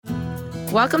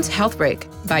Welcome to Health Break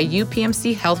by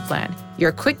UPMC Health Plan,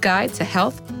 your quick guide to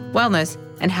health, wellness,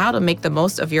 and how to make the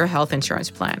most of your health insurance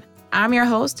plan. I'm your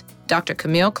host, Dr.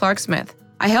 Camille Clark-Smith.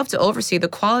 I help to oversee the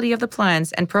quality of the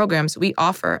plans and programs we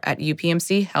offer at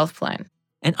UPMC Health Plan.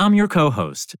 And I'm your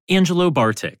co-host, Angelo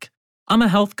Bartik. I'm a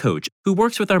health coach who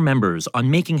works with our members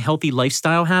on making healthy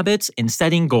lifestyle habits and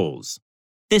setting goals.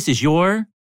 This is your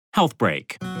Health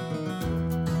Break.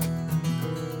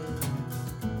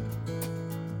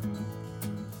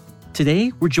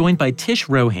 Today, we're joined by Tish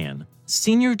Rohan,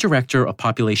 Senior Director of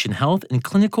Population Health and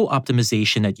Clinical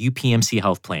Optimization at UPMC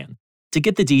Health Plan, to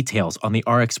get the details on the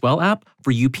RxWell app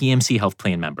for UPMC Health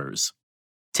Plan members.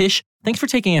 Tish, thanks for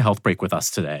taking a health break with us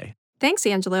today. Thanks,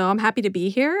 Angelo. I'm happy to be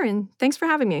here, and thanks for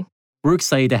having me. We're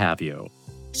excited to have you.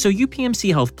 So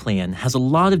UPMC Health Plan has a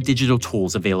lot of digital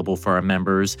tools available for our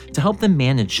members to help them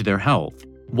manage their health,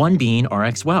 one being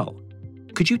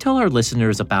RxWell. Could you tell our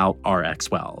listeners about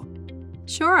RxWell?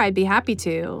 Sure, I'd be happy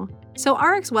to. So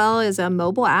RxWell is a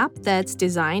mobile app that's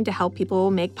designed to help people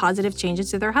make positive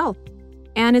changes to their health.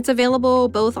 And it's available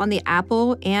both on the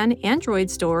Apple and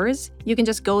Android stores. You can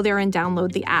just go there and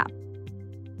download the app.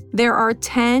 There are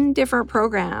 10 different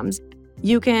programs.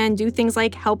 You can do things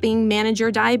like helping manage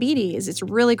your diabetes. It's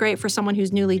really great for someone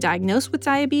who's newly diagnosed with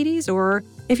diabetes, or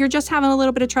if you're just having a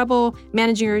little bit of trouble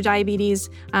managing your diabetes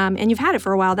and you've had it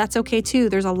for a while, that's okay too.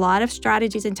 There's a lot of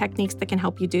strategies and techniques that can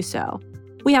help you do so.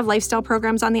 We have lifestyle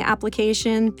programs on the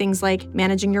application, things like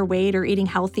managing your weight or eating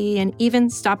healthy, and even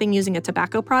stopping using a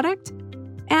tobacco product.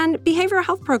 And behavioral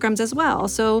health programs as well.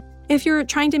 So if you're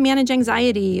trying to manage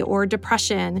anxiety or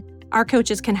depression, our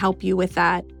coaches can help you with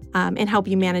that and help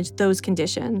you manage those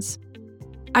conditions.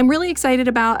 I'm really excited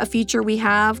about a feature we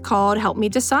have called Help Me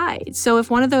Decide. So if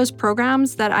one of those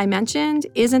programs that I mentioned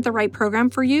isn't the right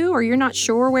program for you, or you're not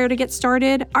sure where to get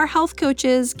started, our health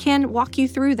coaches can walk you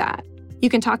through that. You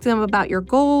can talk to them about your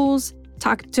goals,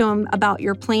 talk to them about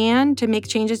your plan to make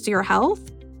changes to your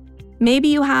health. Maybe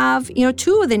you have,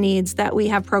 two of the needs that we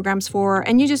have programs for,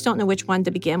 and you just don't know which one to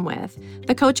begin with.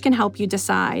 The coach can help you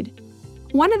decide.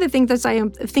 One of the things that I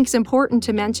think is important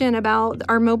to mention about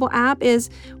our mobile app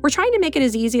is we're trying to make it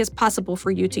as easy as possible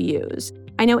for you to use.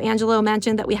 I know Angelo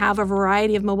mentioned that we have a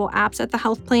variety of mobile apps at the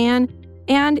health plan,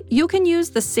 and you can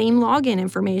use the same login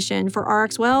information for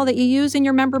RxWell that you use in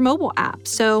your member mobile app.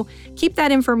 So keep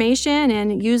that information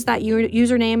and use that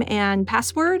username and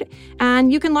password,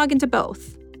 and you can log into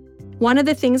both. One of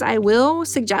the things I will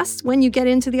suggest when you get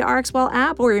into the RxWell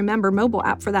app, or your member mobile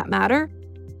app for that matter,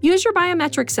 use your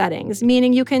biometric settings,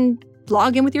 meaning you can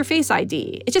log in with your Face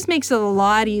ID. It just makes it a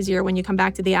lot easier when you come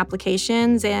back to the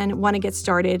applications and want to get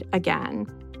started again.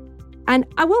 And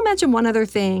I will mention one other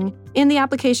thing. In the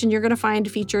application, you're going to find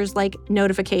features like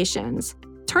notifications.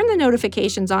 Turn the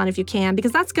notifications on if you can,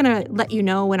 because that's going to let you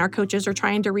know when our coaches are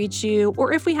trying to reach you,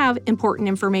 or if we have important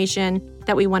information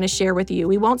that we want to share with you.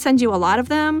 We won't send you a lot of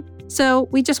them, so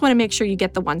we just want to make sure you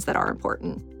get the ones that are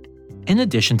important. In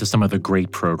addition to some of the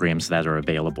great programs that are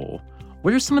available,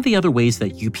 what are some of the other ways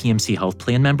that UPMC Health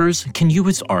Plan members can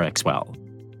use RxWell?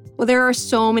 Well, there are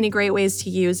so many great ways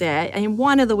to use it. And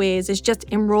one of the ways is just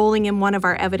enrolling in one of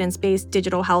our evidence-based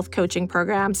digital health coaching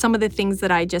programs, some of the things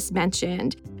that I just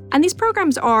mentioned. And these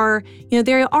programs are,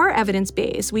 they are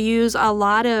evidence-based. We use a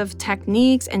lot of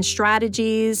techniques and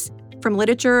strategies from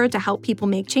literature to help people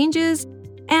make changes.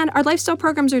 And our lifestyle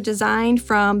programs are designed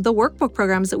from the workbook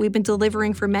programs that we've been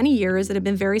delivering for many years that have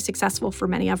been very successful for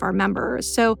many of our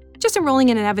members. So just enrolling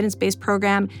in an evidence-based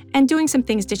program and doing some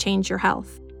things to change your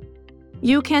health.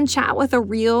 You can chat with a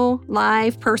real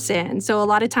live person. So a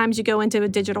lot of times you go into a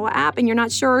digital app and you're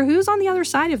not sure who's on the other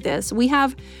side of this. We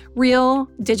have real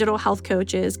digital health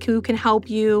coaches who can help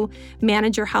you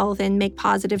manage your health and make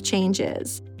positive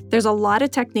changes. There's a lot of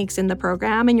techniques in the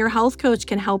program, and your health coach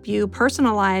can help you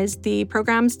personalize the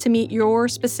programs to meet your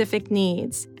specific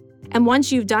needs. And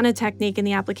once you've done a technique in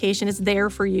the application, it's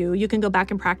there for you. You can go back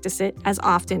and practice it as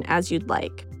often as you'd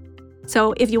like.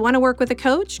 So if you want to work with a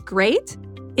coach, great.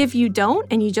 If you don't,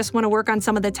 and you just want to work on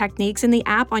some of the techniques in the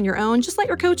app on your own, just let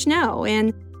your coach know,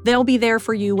 and they'll be there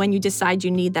for you when you decide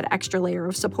you need that extra layer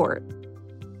of support.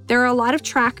 There are a lot of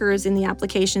trackers in the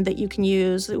application that you can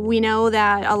use. We know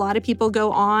that a lot of people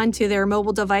go on to their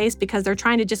mobile device because they're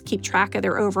trying to just keep track of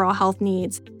their overall health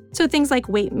needs. So things like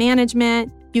weight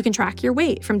management, you can track your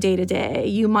weight from day to day.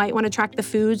 You might want to track the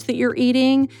foods that you're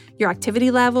eating, your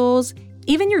activity levels,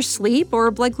 even your sleep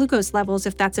or blood glucose levels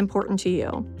if that's important to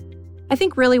you. I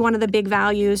think really one of the big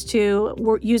values to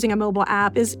using a mobile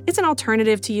app is it's an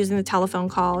alternative to using the telephone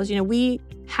calls. We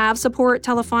have support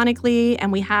telephonically and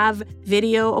we have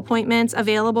video appointments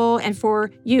available. And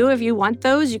for you, if you want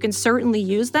those, you can certainly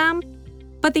use them.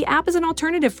 But the app is an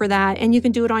alternative for that, and you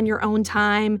can do it on your own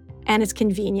time, and it's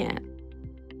convenient.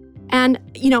 And,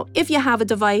 if you have a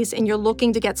device and you're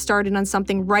looking to get started on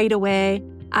something right away,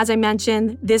 as I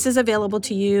mentioned, this is available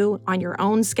to you on your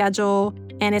own schedule,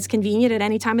 and it's convenient at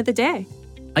any time of the day.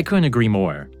 I couldn't agree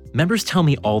more. Members tell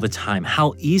me all the time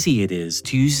how easy it is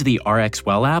to use the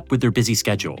RxWell app with their busy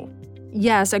schedule.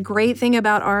 Yes, a great thing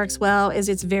about RxWell is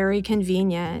it's very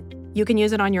convenient. You can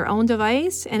use it on your own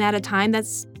device and at a time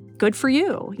that's good for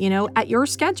you, at your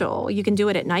schedule. You can do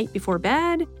it at night before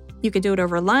bed. You can do it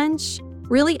over lunch.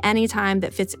 Really any time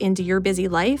that fits into your busy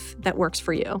life that works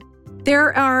for you.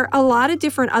 There are a lot of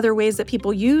different other ways that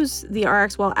people use the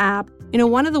RxWell app.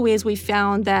 One of the ways we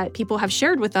found that people have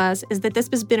shared with us is that this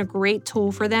has been a great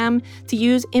tool for them to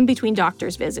use in between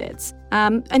doctor's visits.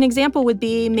 An example would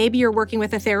be maybe you're working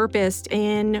with a therapist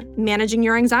in managing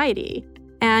your anxiety,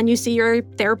 and you see your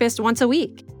therapist once a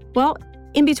week. Well,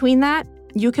 in between that,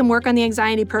 you can work on the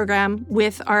anxiety program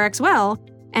with RxWell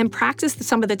and practice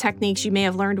some of the techniques you may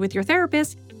have learned with your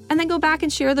therapist, and then go back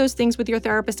and share those things with your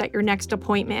therapist at your next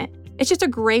appointment. It's just a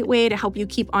great way to help you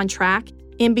keep on track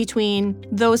in between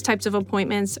those types of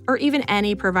appointments or even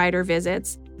any provider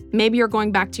visits. Maybe you're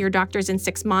going back to your doctors in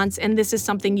 6 months, and this is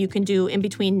something you can do in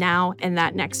between now and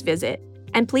that next visit.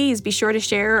 And please be sure to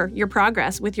share your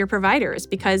progress with your providers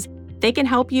because they can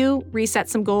help you reset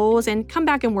some goals and come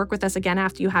back and work with us again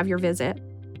after you have your visit.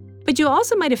 But you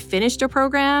also might have finished a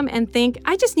program and think,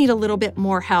 I just need a little bit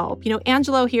more help.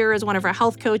 Angelo here is one of our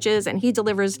health coaches, and he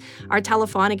delivers our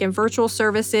telephonic and virtual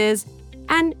services.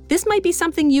 And this might be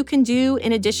something you can do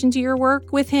in addition to your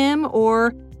work with him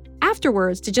or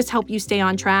afterwards to just help you stay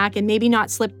on track and maybe not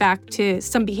slip back to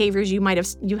some behaviors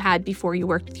you had before you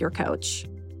worked with your coach.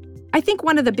 I think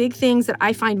one of the big things that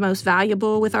I find most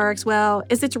valuable with RxWell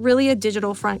is it's really a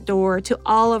digital front door to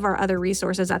all of our other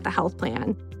resources at the health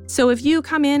plan. So if you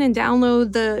come in and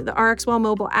download the RxWell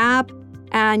mobile app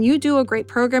and you do a great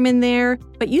program in there,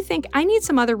 but you think, I need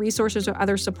some other resources or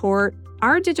other support,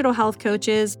 our digital health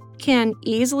coaches can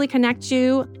easily connect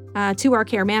you to our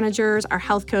care managers, our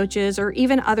health coaches, or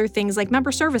even other things like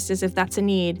member services if that's a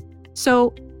need.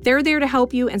 So they're there to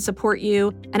help you and support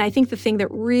you. And I think the thing that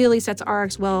really sets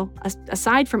RxWell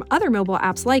aside from other mobile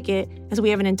apps like it is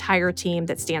we have an entire team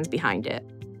that stands behind it.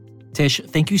 Tish,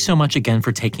 thank you so much again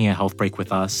for taking a health break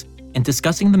with us and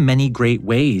discussing the many great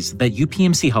ways that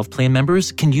UPMC Health Plan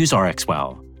members can use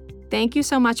RxWell. Thank you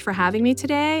so much for having me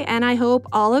today, and I hope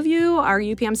all of you, our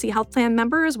UPMC Health Plan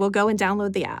members, will go and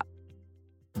download the app.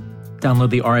 Download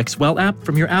the RxWell app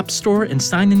from your app store and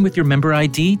sign in with your member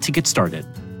ID to get started.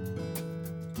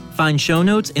 Find show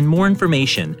notes and more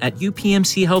information at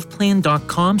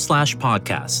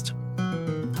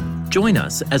upmchealthplan.com/podcast. Join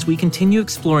us as we continue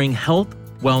exploring health,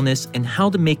 wellness, and how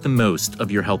to make the most of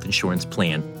your health insurance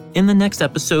plan in the next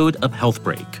episode of Health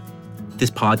Break.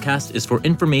 This podcast is for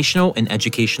informational and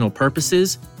educational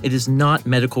purposes. It is not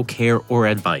medical care or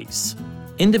advice.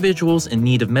 Individuals in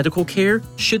need of medical care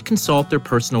should consult their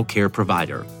personal care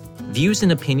provider. Views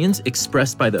and opinions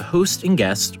expressed by the host and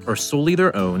guest are solely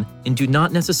their own and do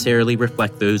not necessarily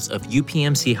reflect those of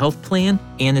UPMC Health Plan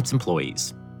and its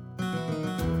employees.